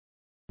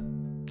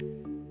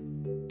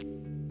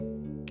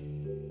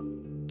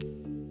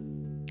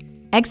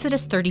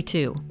Exodus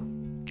 32.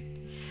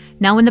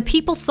 Now when the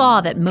people saw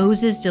that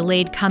Moses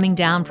delayed coming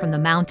down from the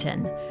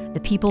mountain, the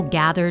people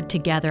gathered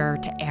together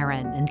to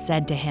Aaron and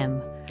said to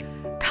him,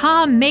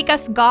 "Come, make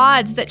us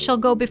gods that shall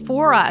go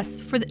before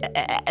us. For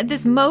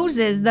this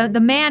Moses, the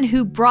man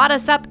who brought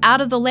us up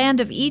out of the land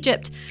of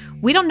Egypt,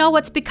 we don't know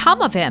what's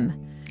become of him."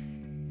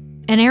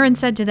 And Aaron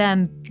said to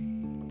them,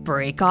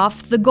 "Break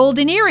off the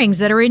golden earrings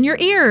that are in your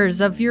ears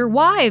of your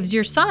wives,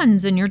 your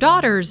sons, and your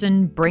daughters,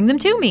 and bring them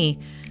to me."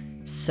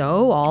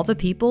 So all the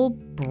people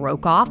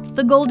broke off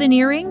the golden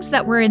earrings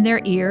that were in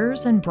their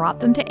ears and brought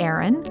them to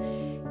Aaron.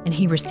 And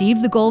he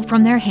received the gold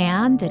from their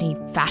hand, and he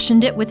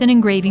fashioned it with an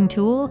engraving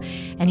tool,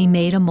 and he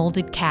made a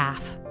molded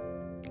calf.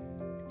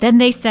 Then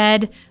they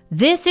said,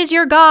 "This is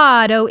your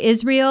God, O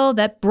Israel,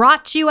 that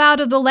brought you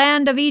out of the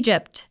land of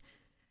Egypt."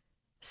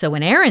 So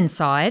when Aaron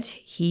saw it,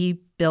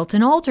 he built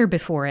an altar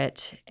before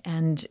it.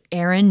 And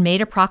Aaron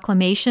made a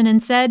proclamation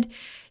and said,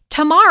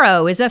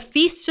 "Tomorrow is a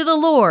feast to the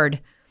Lord."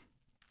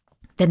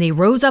 Then they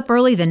rose up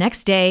early the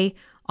next day,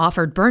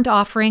 offered burnt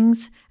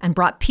offerings, and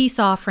brought peace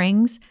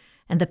offerings,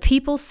 and the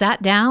people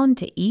sat down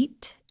to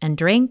eat and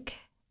drink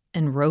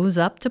and rose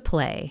up to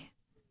play.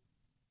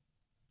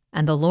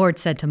 And the Lord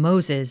said to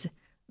Moses,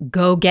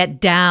 "Go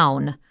get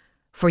down,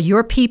 for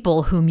your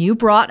people whom you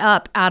brought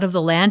up out of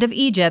the land of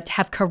Egypt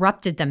have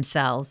corrupted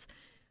themselves.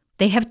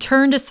 They have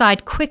turned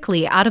aside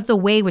quickly out of the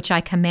way which I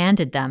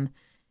commanded them.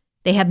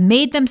 They have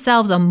made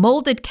themselves a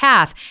molded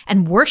calf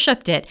and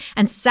worshipped it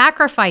and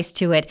sacrificed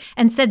to it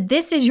and said,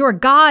 'This is your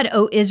God,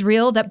 O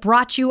Israel, that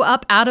brought you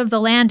up out of the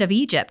land of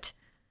Egypt.'"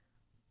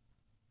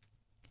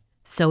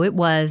 So it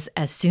was,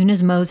 as soon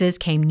as Moses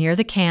came near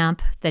the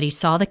camp, that he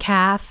saw the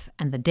calf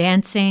and the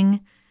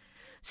dancing.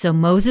 So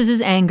Moses'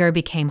 anger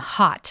became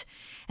hot,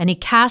 and he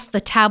cast the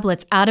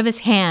tablets out of his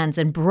hands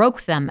and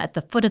broke them at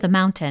the foot of the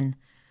mountain.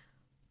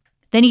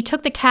 Then he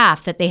took the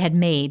calf that they had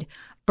made,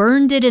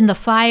 burned it in the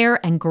fire,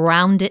 and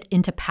ground it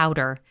into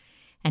powder.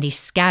 And he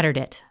scattered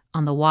it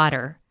on the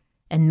water,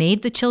 and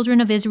made the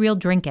children of Israel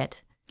drink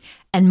it.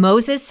 And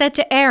Moses said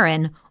to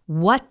Aaron,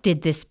 "What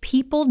did this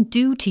people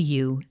do to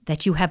you,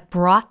 that you have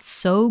brought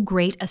so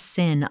great a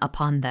sin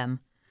upon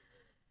them?"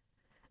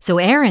 So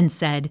Aaron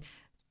said,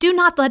 "Do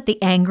not let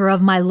the anger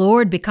of my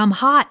Lord become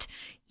hot.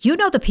 You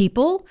know the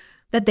people,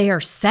 that they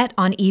are set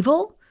on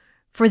evil.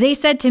 For they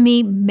said to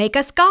me, 'Make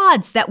us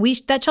gods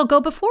that shall go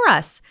before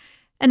us.'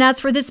 And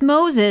as for this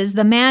Moses,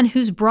 the man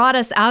who's brought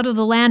us out of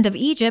the land of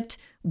Egypt,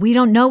 we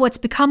don't know what's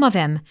become of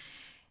him.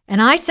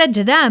 And I said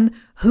to them,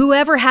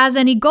 'Whoever has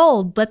any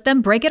gold, let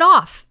them break it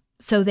off.'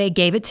 So they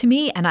gave it to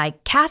me, and I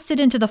cast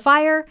it into the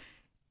fire,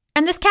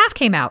 and this calf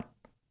came out."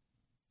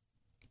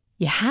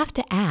 You have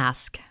to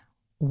ask,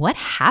 what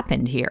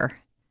happened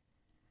here?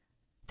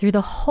 Through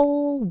the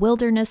whole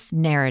wilderness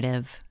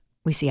narrative,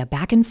 we see a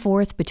back and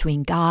forth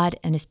between God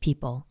and his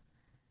people.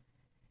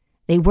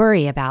 They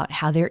worry about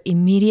how their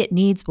immediate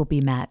needs will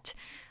be met,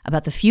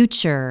 about the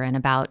future, and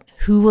about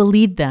who will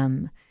lead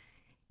them.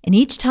 And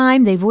each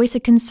time they voice a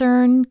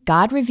concern,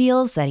 God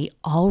reveals that he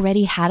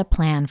already had a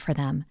plan for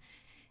them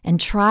and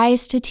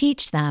tries to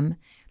teach them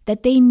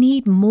that they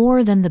need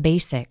more than the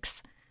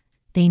basics.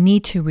 They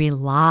need to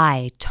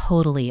rely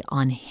totally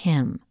on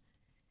him.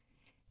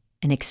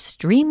 An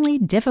extremely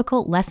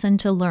difficult lesson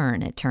to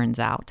learn, it turns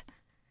out.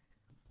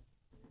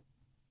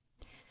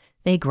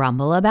 They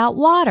grumble about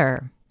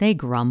water. They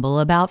grumble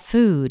about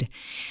food.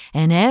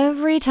 And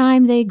every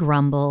time they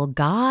grumble,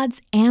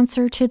 God's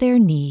answer to their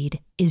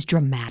need is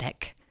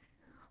dramatic.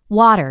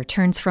 Water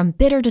turns from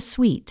bitter to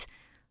sweet.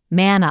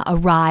 Manna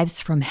arrives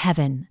from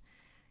heaven.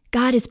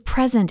 God is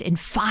present in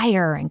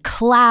fire and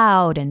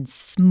cloud and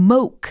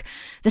smoke,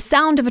 the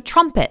sound of a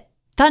trumpet,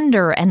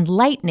 thunder and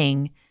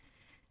lightning.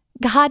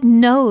 God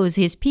knows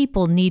his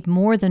people need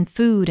more than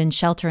food and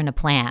shelter and a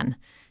plan.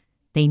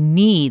 They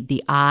need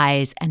the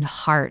eyes and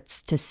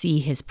hearts to see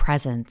his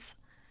presence,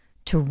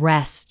 to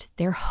rest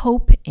their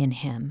hope in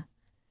him.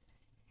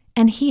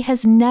 And he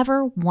has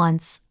never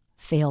once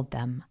failed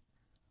them.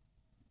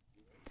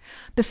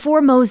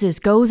 Before Moses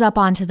goes up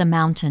onto the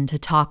mountain to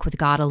talk with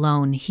God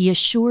alone, he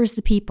assures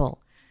the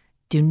people,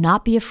 "Do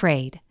not be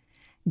afraid.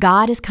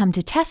 God has come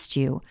to test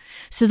you,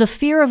 so the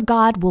fear of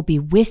God will be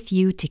with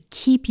you to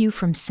keep you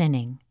from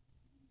sinning."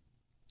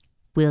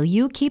 "Will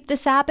you keep the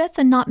Sabbath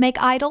and not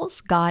make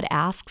idols?" God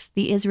asks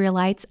the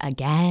Israelites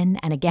again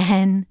and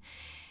again.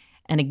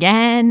 And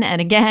again and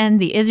again,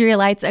 the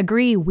Israelites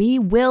agree, "We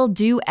will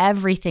do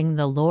everything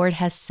the Lord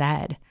has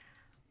said."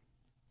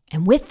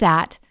 And with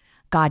that,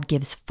 God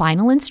gives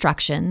final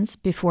instructions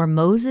before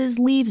Moses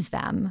leaves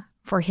them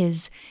for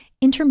his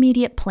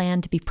intermediate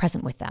plan to be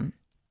present with them.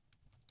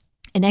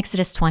 In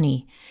Exodus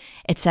 20,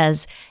 it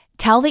says,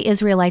 "Tell the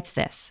Israelites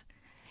this,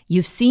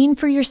 'You've seen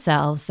for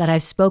yourselves that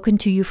I've spoken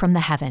to you from the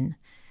heaven.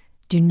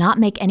 Do not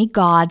make any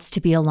gods to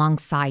be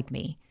alongside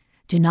me.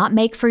 Do not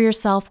make for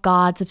yourself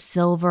gods of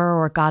silver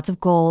or gods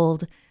of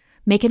gold.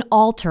 Make an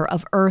altar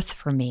of earth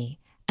for me,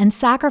 and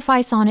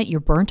sacrifice on it your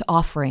burnt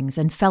offerings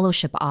and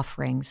fellowship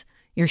offerings,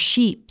 your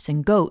sheep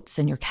and goats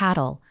and your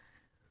cattle.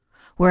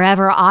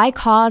 Wherever I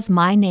cause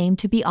my name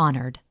to be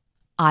honored,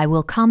 I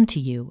will come to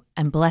you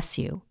and bless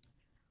you.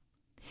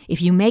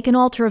 If you make an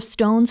altar of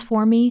stones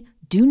for me,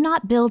 do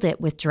not build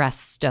it with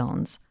dressed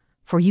stones,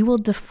 for you will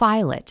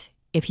defile it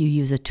if you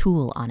use a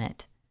tool on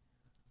it.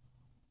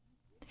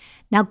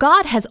 Now,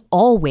 God has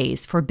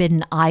always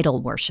forbidden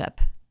idol worship,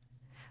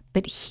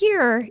 but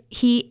here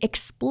he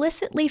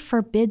explicitly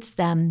forbids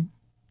them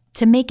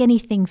to make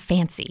anything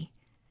fancy.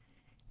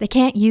 They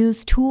can't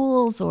use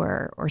tools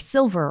or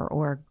silver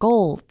or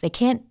gold. They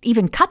can't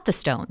even cut the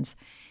stones.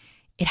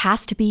 It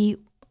has to be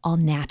all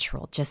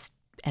natural, just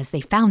as they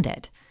found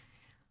it.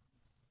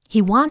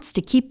 He wants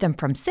to keep them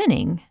from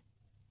sinning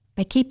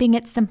by keeping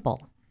it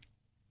simple.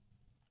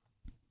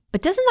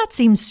 But doesn't that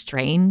seem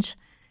strange,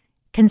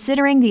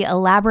 considering the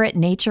elaborate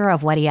nature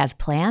of what he has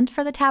planned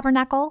for the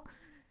tabernacle?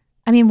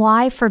 I mean,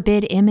 why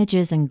forbid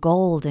images and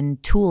gold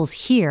and tools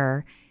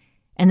here,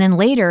 and then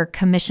later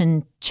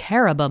commission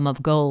cherubim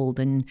of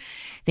gold and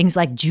things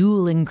like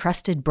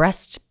jewel-encrusted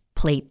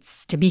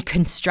breastplates to be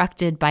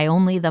constructed by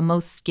only the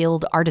most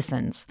skilled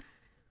artisans?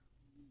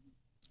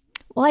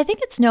 Well, I think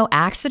it's no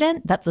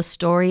accident that the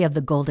story of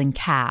the golden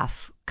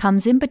calf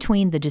comes in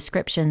between the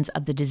descriptions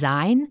of the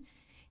design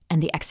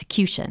and the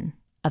execution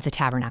of the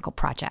tabernacle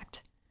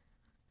project.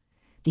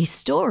 These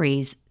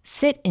stories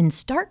sit in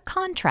stark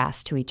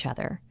contrast to each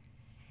other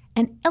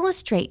and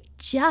illustrate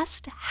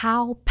just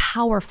how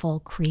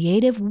powerful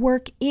creative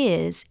work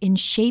is in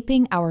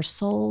shaping our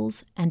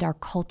souls and our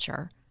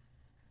culture.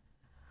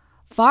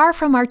 Far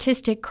from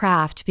artistic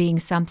craft being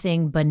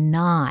something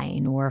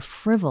benign or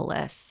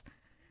frivolous,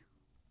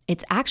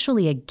 it's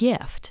actually a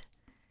gift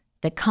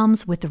that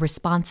comes with the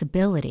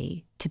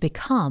responsibility to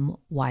become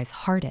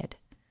wise-hearted.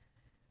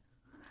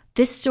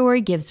 This story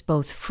gives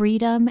both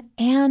freedom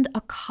and a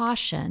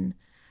caution,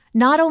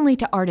 not only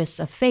to artists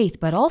of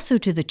faith, but also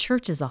to the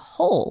church as a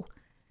whole.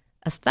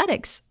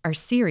 Aesthetics are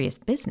serious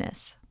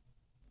business.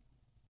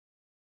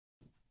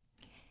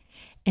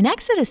 In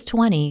Exodus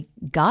 20,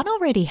 God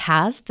already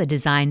has the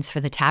designs for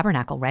the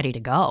tabernacle ready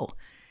to go.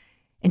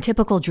 In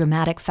typical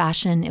dramatic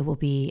fashion, it will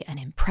be an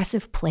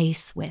impressive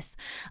place with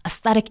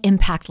aesthetic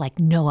impact like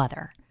no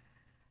other.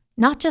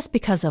 Not just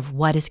because of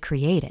what is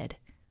created,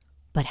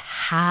 but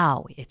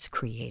how it's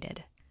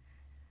created.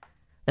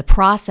 The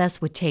process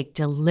would take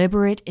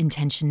deliberate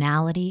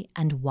intentionality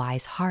and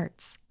wise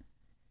hearts.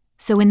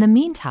 So in the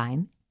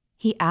meantime,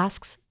 he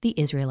asks the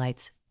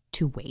Israelites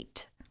to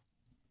wait.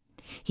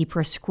 He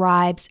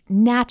prescribes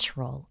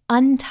natural,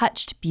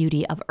 untouched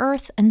beauty of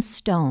earth and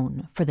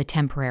stone for the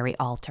temporary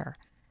altar,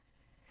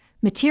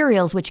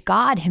 materials which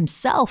God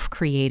himself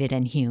created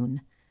and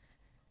hewn.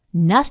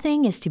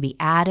 Nothing is to be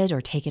added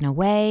or taken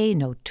away,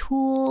 no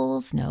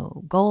tools,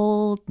 no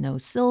gold, no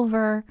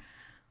silver,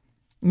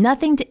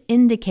 nothing to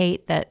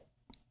indicate that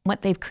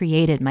what they've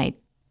created might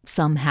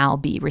somehow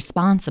be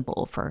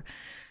responsible for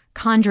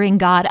conjuring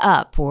God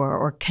up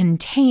or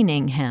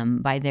containing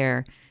him by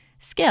their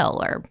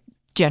skill or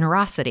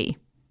generosity.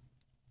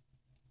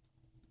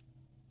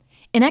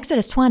 In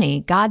Exodus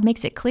 20, God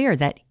makes it clear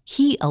that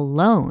he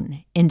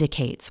alone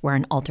indicates where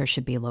an altar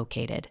should be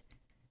located.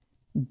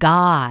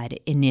 God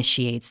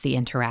initiates the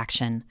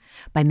interaction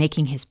by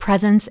making his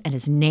presence and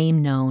his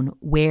name known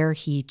where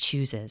he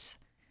chooses.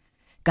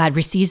 God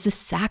receives the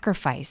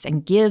sacrifice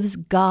and gives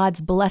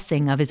God's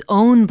blessing of his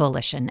own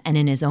volition and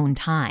in his own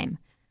time.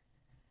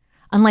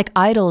 Unlike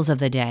idols of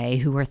the day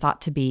who were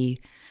thought to be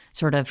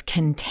sort of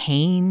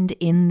contained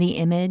in the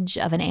image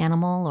of an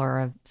animal or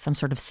of some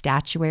sort of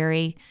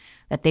statuary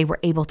that they were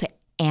able to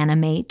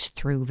animate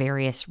through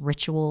various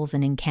rituals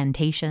and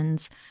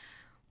incantations,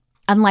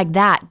 unlike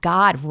that,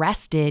 God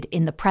rested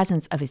in the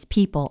presence of his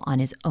people on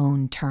his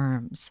own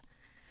terms.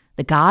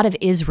 The God of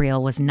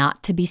Israel was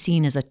not to be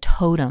seen as a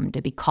totem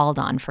to be called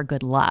on for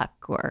good luck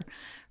or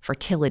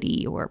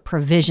fertility or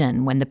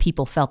provision when the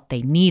people felt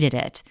they needed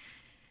it.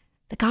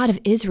 The God of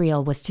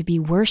Israel was to be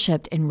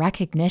worshipped in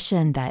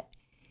recognition that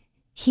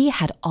he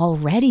had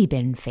already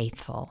been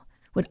faithful,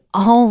 would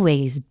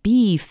always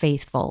be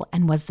faithful,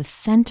 and was the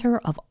center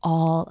of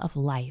all of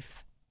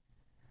life.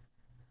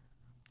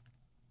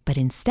 But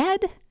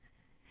instead,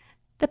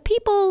 the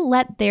people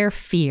let their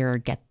fear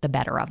get the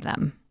better of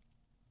them.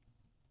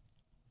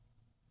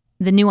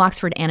 The New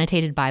Oxford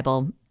Annotated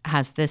Bible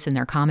has this in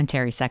their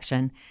commentary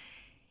section.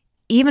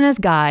 Even as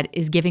God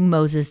is giving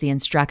Moses the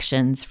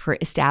instructions for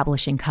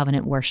establishing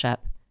covenant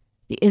worship,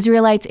 the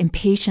Israelites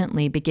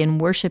impatiently begin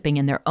worshiping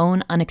in their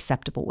own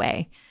unacceptable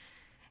way.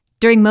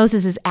 During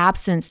Moses'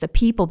 absence, the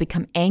people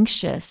become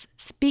anxious,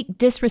 speak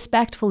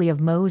disrespectfully of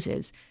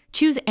Moses,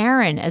 choose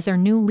Aaron as their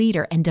new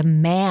leader, and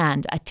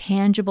demand a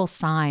tangible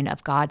sign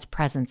of God's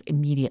presence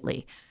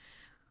immediately.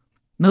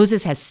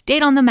 Moses has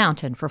stayed on the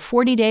mountain for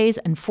 40 days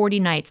and 40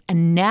 nights,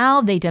 and now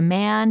they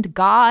demand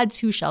gods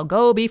who shall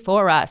go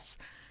before us.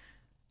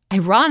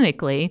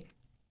 Ironically,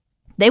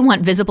 they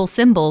want visible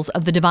symbols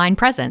of the divine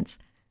presence,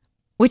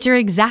 which are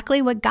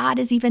exactly what God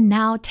is even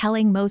now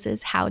telling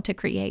Moses how to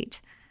create.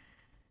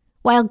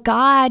 While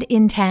God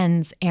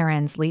intends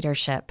Aaron's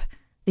leadership,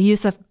 the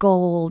use of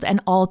gold, an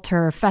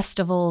altar,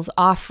 festivals,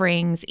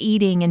 offerings,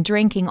 eating and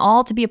drinking,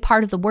 all to be a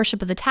part of the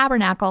worship of the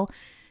tabernacle,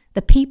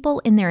 The people,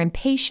 in their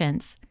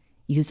impatience,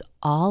 use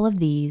all of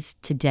these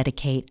to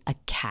dedicate a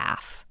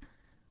calf,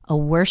 a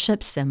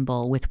worship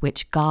symbol with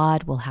which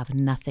God will have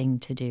nothing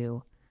to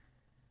do.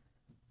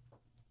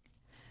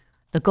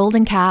 The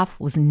golden calf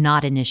was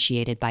not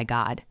initiated by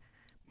God,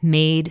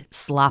 made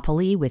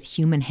sloppily with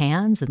human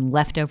hands and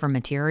leftover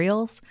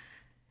materials,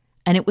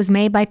 and it was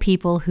made by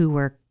people who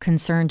were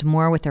concerned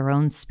more with their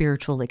own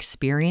spiritual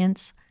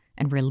experience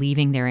and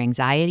relieving their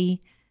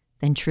anxiety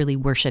than truly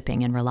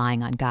worshiping and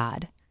relying on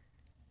God.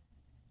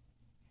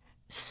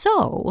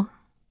 So,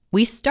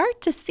 we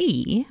start to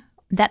see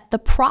that the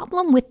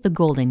problem with the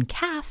golden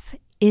calf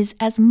is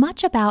as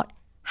much about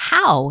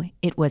how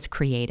it was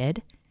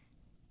created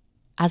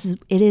as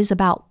it is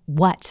about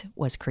what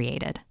was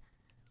created.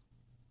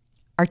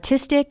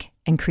 Artistic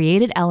and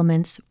created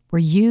elements were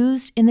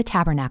used in the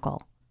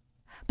tabernacle,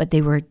 but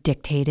they were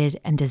dictated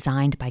and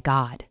designed by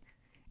God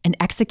and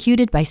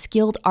executed by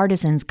skilled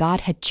artisans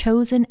God had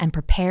chosen and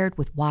prepared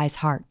with wise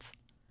hearts.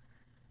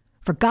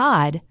 For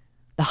God,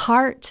 the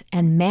heart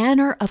and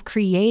manner of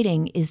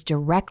creating is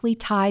directly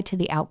tied to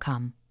the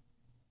outcome.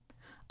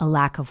 A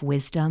lack of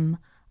wisdom,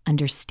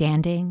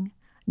 understanding,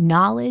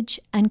 knowledge,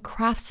 and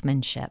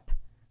craftsmanship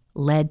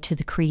led to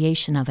the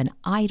creation of an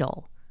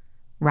idol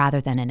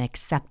rather than an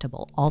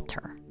acceptable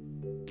altar.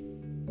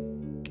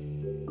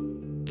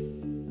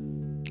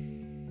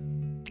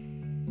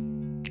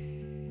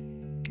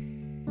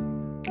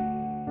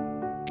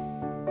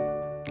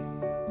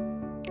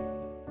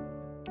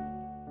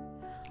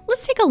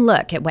 Let's take a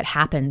look at what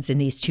happens in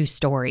these two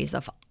stories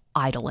of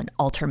idol and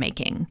altar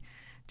making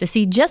to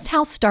see just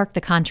how stark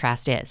the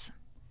contrast is.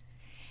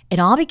 It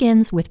all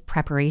begins with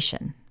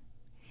preparation.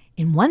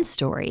 In one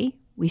story,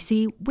 we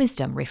see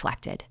wisdom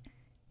reflected.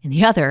 In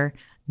the other,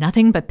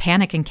 nothing but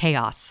panic and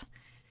chaos.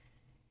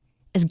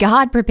 As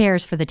God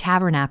prepares for the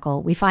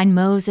tabernacle, we find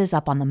Moses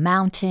up on the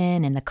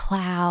mountain in the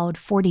cloud,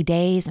 40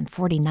 days and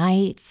 40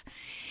 nights.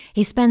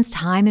 He spends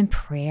time in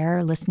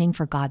prayer, listening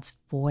for God's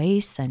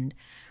voice and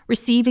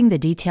receiving the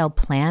detailed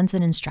plans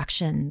and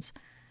instructions.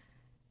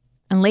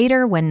 And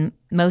later, when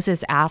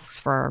Moses asks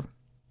for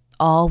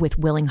all with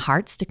willing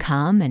hearts to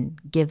come and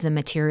give the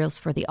materials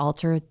for the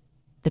altar,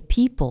 the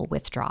people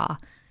withdraw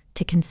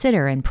to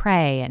consider and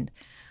pray, and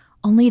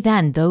only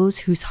then those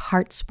whose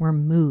hearts were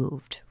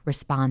moved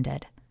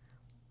responded.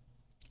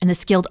 And the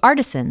skilled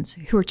artisans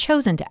who were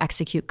chosen to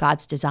execute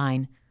God's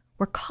design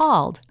were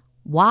called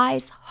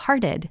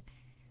wise-hearted.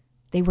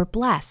 They were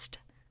blessed,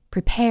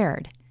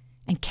 prepared,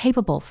 and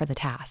capable for the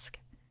task.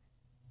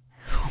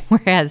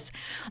 Whereas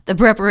the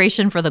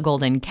preparation for the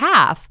golden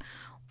calf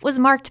was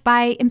marked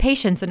by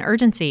impatience and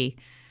urgency.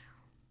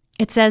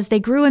 It says, they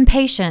grew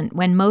impatient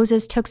when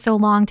Moses took so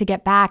long to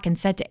get back and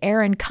said to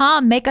Aaron,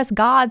 "Come, make us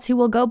gods who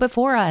will go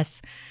before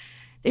us."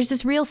 There's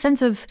this real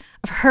sense of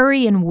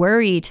hurry and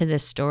worry to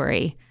this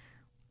story.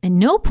 At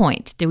no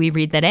point do we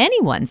read that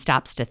anyone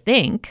stops to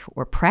think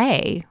or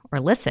pray or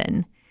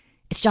listen.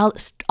 It's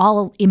just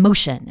all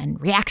emotion and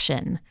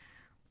reaction.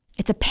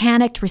 It's a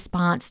panicked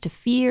response to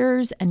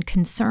fears and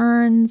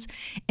concerns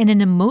and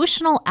an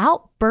emotional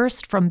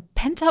outburst from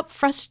pent-up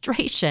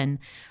frustration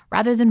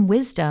rather than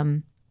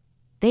wisdom.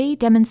 They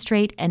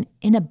demonstrate an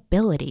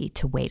inability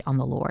to wait on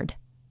the Lord.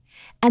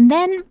 And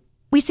then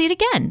we see it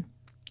again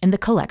in the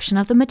collection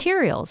of the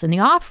materials and the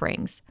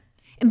offerings.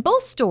 In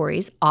both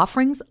stories,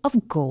 offerings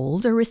of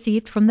gold are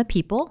received from the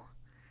people.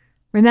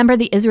 Remember,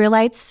 the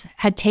Israelites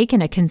had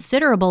taken a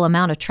considerable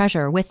amount of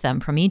treasure with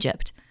them from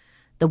Egypt.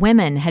 The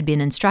women had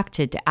been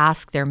instructed to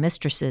ask their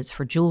mistresses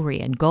for jewelry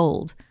and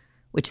gold,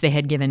 which they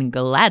had given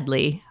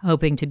gladly,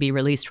 hoping to be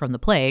released from the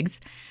plagues.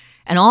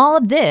 And all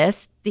of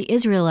this the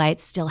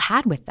Israelites still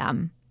had with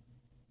them.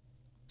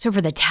 So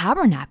for the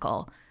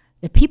tabernacle,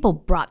 the people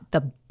brought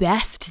the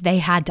best they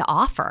had to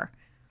offer.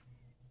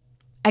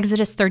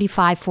 Exodus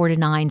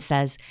 35:4-9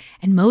 says,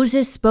 "And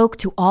Moses spoke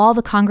to all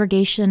the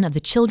congregation of the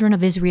children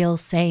of Israel,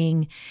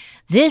 saying,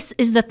 'This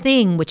is the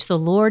thing which the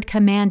Lord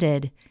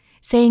commanded,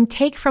 saying,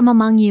 take from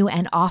among you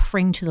an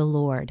offering to the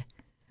Lord.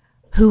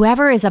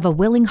 Whoever is of a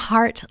willing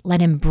heart,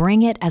 let him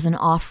bring it as an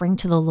offering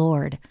to the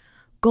Lord.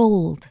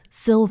 Gold,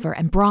 silver,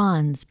 and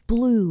bronze,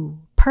 blue,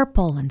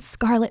 purple, and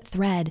scarlet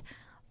thread,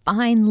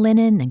 fine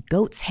linen and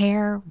goat's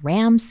hair,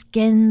 ram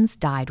skins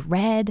dyed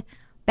red,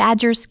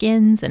 badger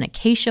skins and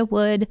acacia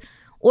wood,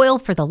 oil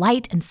for the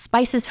light and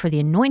spices for the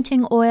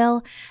anointing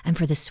oil and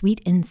for the sweet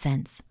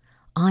incense,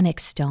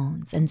 onyx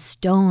stones and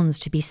stones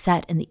to be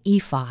set in the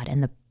ephod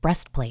and the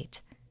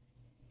breastplate.'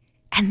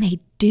 And they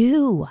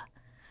do.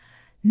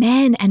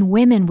 Men and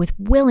women with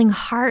willing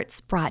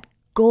hearts brought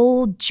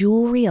gold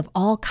jewelry of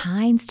all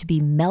kinds to be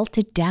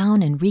melted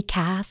down and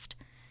recast.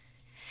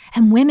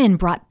 And women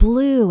brought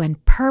blue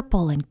and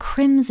purple and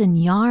crimson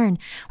yarn,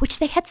 which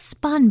they had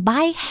spun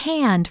by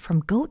hand from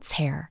goat's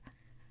hair.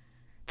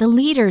 The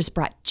leaders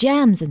brought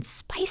gems and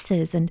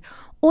spices and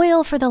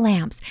oil for the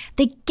lamps.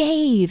 They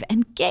gave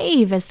and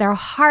gave as their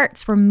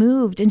hearts were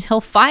moved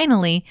until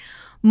finally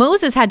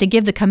Moses had to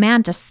give the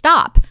command to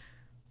stop.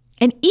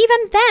 And even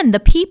then, the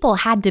people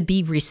had to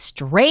be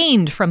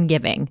restrained from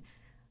giving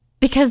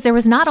because there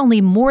was not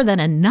only more than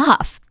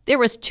enough, There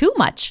was too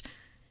much.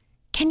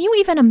 Can you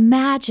even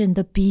imagine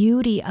the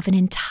beauty of an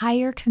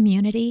entire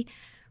community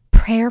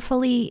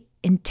prayerfully,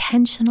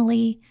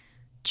 intentionally,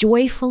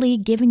 joyfully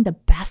giving the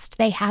best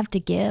they have to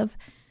give,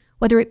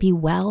 whether it be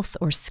wealth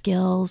or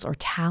skills or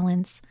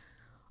talents,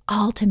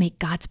 all to make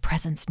God's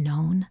presence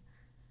known?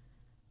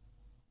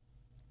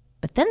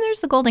 But then there's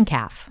the golden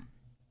calf.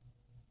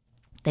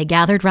 They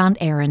gathered round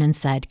Aaron and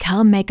said,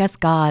 "Come, make us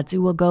gods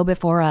who will go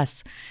before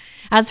us.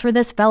 As for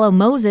this fellow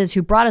Moses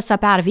who brought us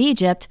up out of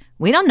Egypt,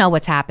 we don't know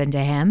what's happened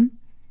to him."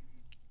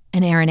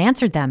 And Aaron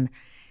answered them,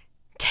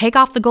 "Take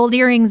off the gold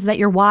earrings that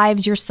your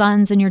wives, your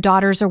sons, and your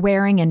daughters are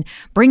wearing and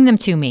bring them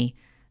to me."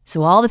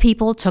 So all the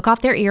people took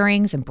off their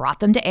earrings and brought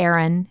them to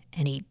Aaron,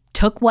 and he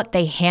took what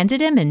they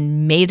handed him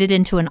and made it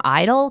into an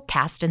idol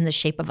cast in the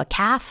shape of a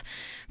calf,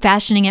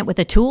 fashioning it with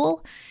a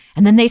tool.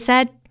 And then they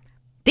said,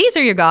 "These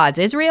are your gods,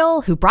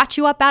 Israel, who brought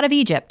you up out of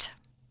Egypt."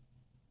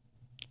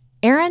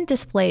 Aaron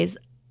displays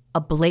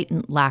a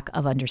blatant lack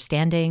of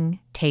understanding,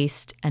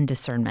 taste, and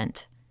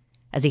discernment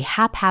as he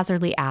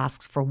haphazardly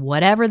asks for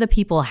whatever the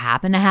people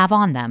happen to have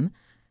on them.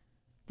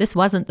 This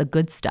wasn't the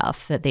good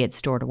stuff that they had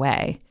stored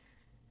away.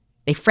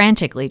 They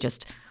frantically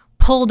just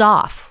pulled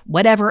off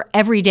whatever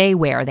everyday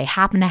wear they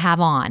happened to have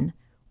on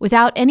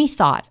without any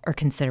thought or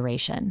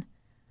consideration.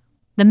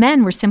 The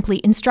men were simply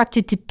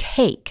instructed to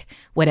take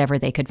whatever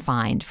they could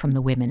find from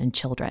the women and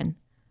children.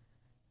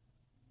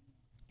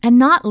 And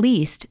not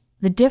least,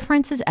 the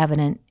difference is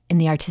evident in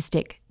the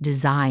artistic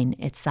design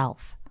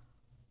itself.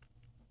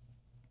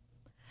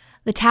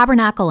 The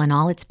tabernacle and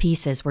all its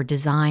pieces were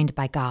designed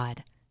by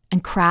God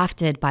and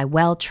crafted by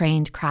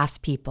well-trained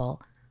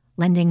craftspeople,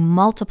 lending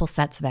multiple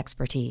sets of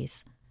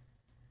expertise.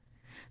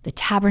 The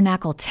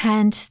tabernacle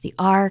tent, the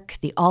ark,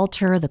 the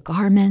altar, the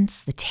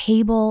garments, the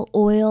table,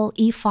 oil,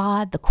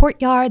 ephod, the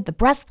courtyard, the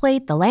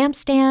breastplate, the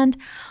lampstand,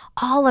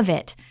 all of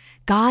it.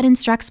 God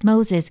instructs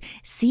Moses,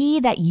 "See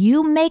that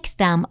you make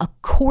them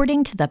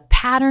according to the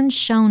pattern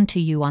shown to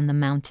you on the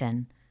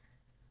mountain."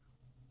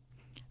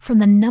 From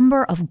the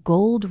number of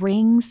gold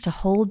rings to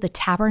hold the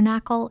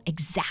tabernacle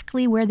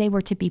exactly where they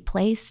were to be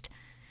placed,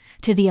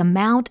 to the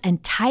amount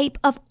and type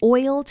of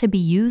oil to be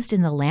used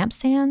in the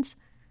lampstands,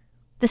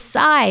 the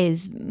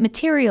size,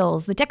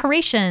 materials, the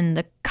decoration,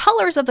 the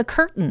colors of the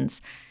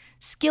curtains,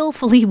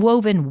 skillfully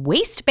woven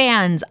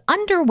waistbands,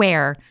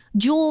 underwear,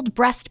 jeweled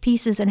breast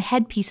pieces, and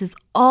headpieces,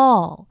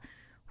 all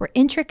were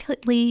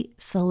intricately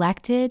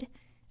selected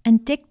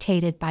and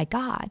dictated by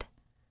God.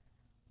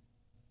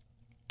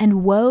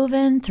 And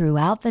woven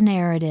throughout the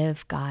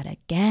narrative, God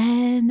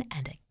again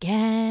and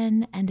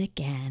again and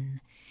again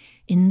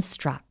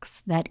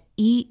instructs that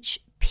each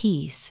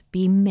piece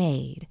be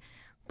made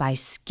by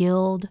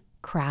skilled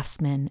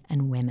craftsmen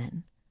and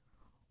women,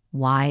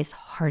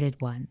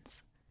 wise-hearted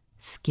ones,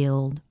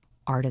 skilled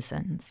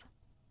artisans.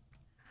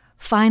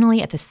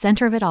 Finally, at the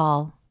center of it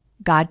all,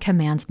 God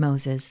commands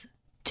Moses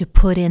to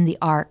put in the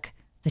ark,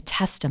 the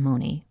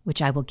testimony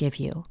which I will give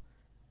you,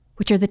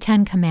 which are the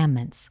 10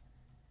 Commandments.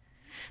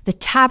 The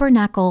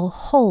tabernacle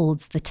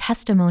holds the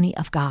testimony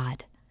of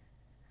God.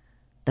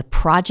 The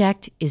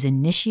project is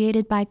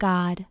initiated by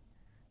God,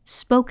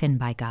 spoken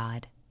by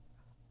God,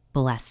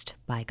 blessed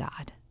by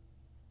God.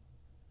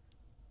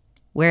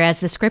 Whereas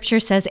the scripture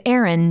says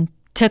Aaron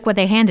took what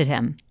they handed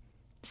him,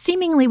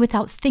 seemingly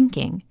without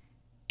thinking,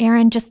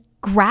 Aaron just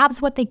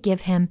grabs what they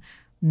give him,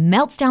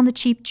 melts down the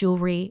cheap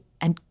jewelry,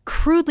 and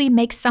crudely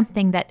makes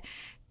something that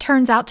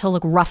turns out to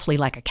look roughly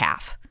like a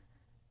calf.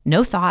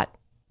 No thought,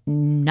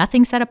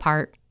 nothing set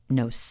apart,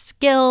 no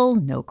skill,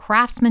 no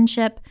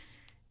craftsmanship,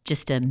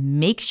 just a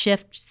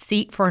makeshift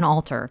seat for an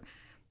altar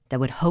that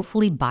would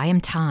hopefully buy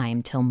him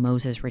time till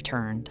Moses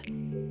returned.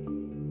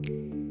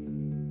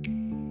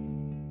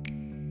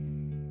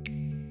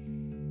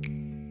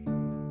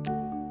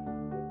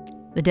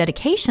 The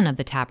dedication of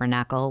the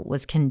tabernacle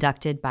was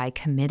conducted by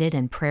committed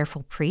and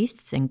prayerful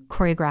priests and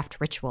choreographed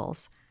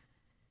rituals.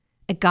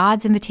 At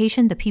God's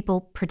invitation, the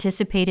people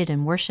participated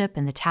in worship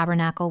in the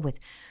tabernacle with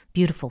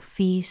beautiful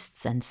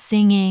feasts and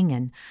singing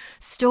and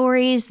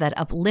stories that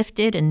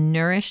uplifted and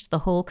nourished the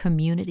whole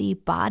community,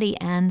 body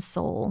and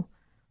soul.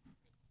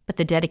 But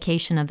the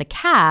dedication of the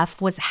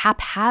calf was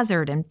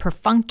haphazard and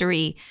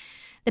perfunctory.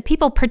 The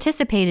people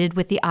participated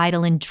with the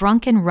idol in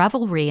drunken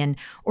revelry and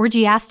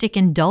orgiastic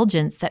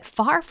indulgence that,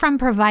 far from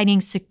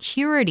providing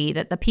security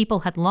that the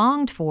people had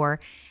longed for,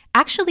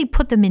 actually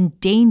put them in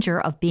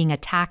danger of being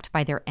attacked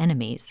by their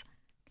enemies.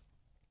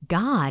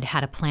 God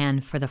had a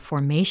plan for the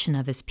formation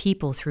of his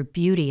people through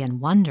beauty and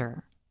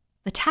wonder.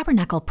 The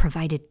tabernacle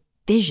provided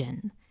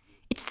vision.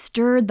 It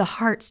stirred the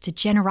hearts to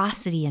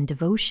generosity and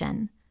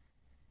devotion.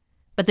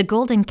 But the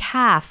golden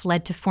calf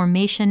led to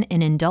formation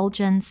in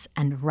indulgence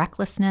and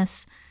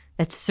recklessness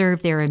that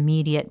served their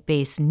immediate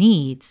base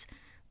needs,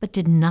 but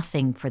did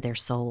nothing for their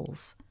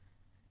souls.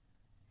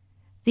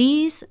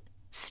 These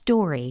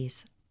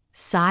stories,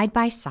 side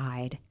by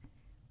side,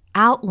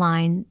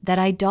 outline that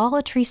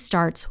idolatry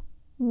starts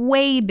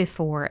way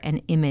before an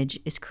image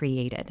is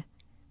created.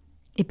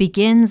 It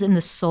begins in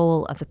the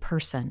soul of the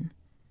person.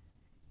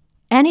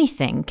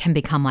 Anything can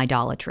become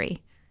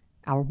idolatry: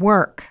 our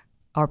work,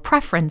 our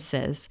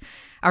preferences,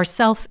 our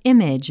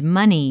self-image,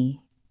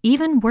 money,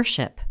 even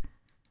worship.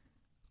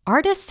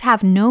 Artists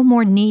have no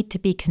more need to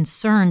be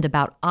concerned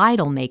about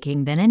idol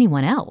making than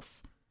anyone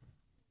else.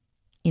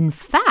 In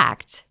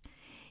fact,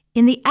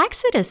 in the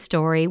Exodus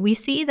story, we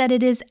see that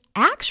it is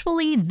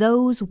actually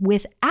those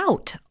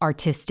without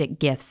artistic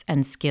gifts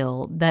and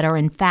skill that are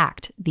in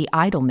fact the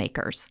idol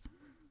makers.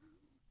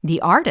 The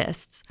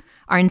artists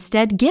are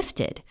instead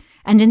gifted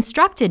and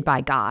instructed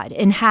by God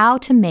in how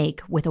to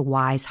make with a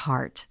wise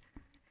heart,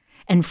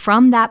 and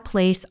from that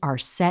place are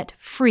set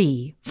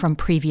free from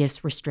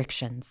previous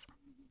restrictions.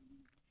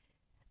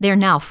 They're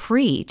now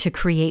free to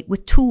create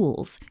with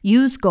tools,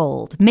 use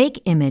gold,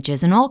 make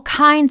images, and all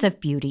kinds of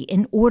beauty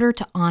in order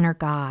to honor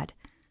God.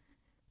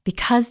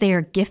 Because they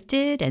are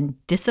gifted and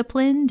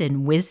disciplined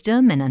in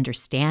wisdom and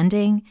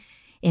understanding,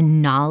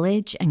 in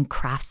knowledge and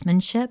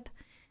craftsmanship,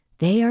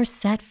 they are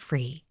set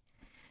free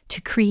to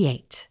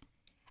create.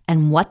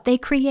 And what they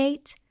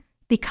create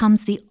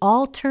becomes the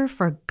altar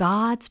for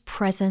God's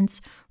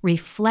presence,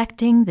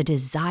 reflecting the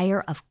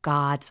desire of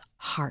God's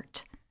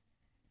heart.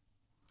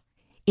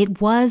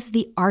 It was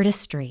the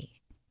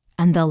artistry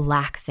and the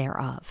lack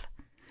thereof,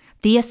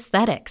 the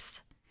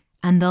aesthetics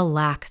and the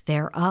lack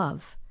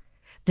thereof,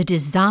 the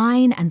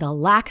design and the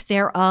lack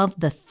thereof,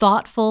 the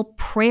thoughtful,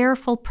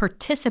 prayerful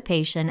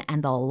participation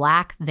and the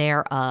lack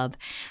thereof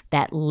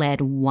that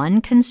led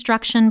one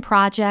construction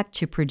project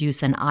to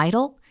produce an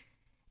idol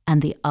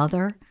and the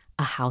other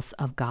a house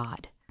of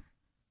God.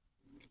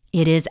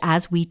 It is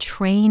as we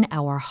train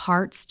our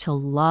hearts to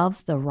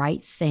love the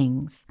right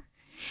things,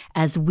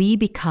 as we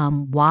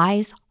become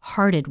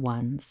wise-hearted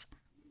ones,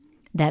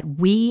 that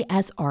we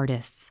as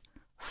artists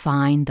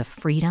find the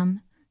freedom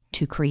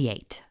to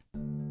create.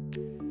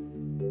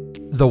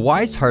 The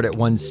Wise-Hearted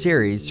Ones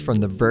series from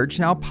the Verge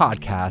Now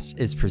podcast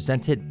is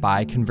presented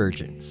by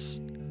Convergence,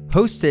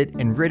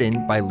 hosted and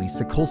written by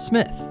Lisa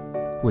Cole-Smith,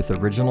 with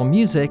original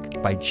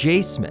music by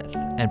Jay Smith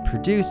and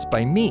produced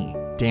by me,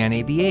 Dan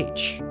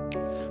ABH.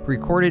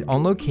 Recorded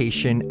on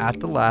location at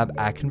the lab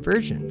at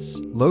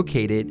Convergence,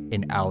 located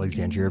in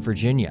Alexandria,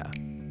 Virginia.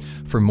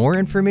 For more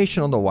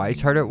information on the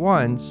Wise-Hearted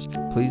Ones,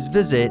 please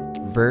visit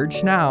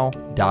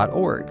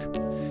vergenow.org.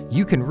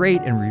 You can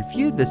rate and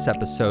review this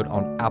episode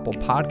on Apple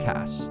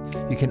Podcasts.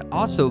 You can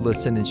also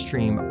listen and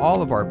stream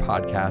all of our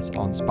podcasts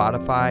on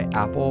Spotify,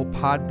 Apple,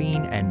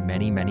 Podbean, and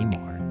many, many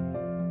more.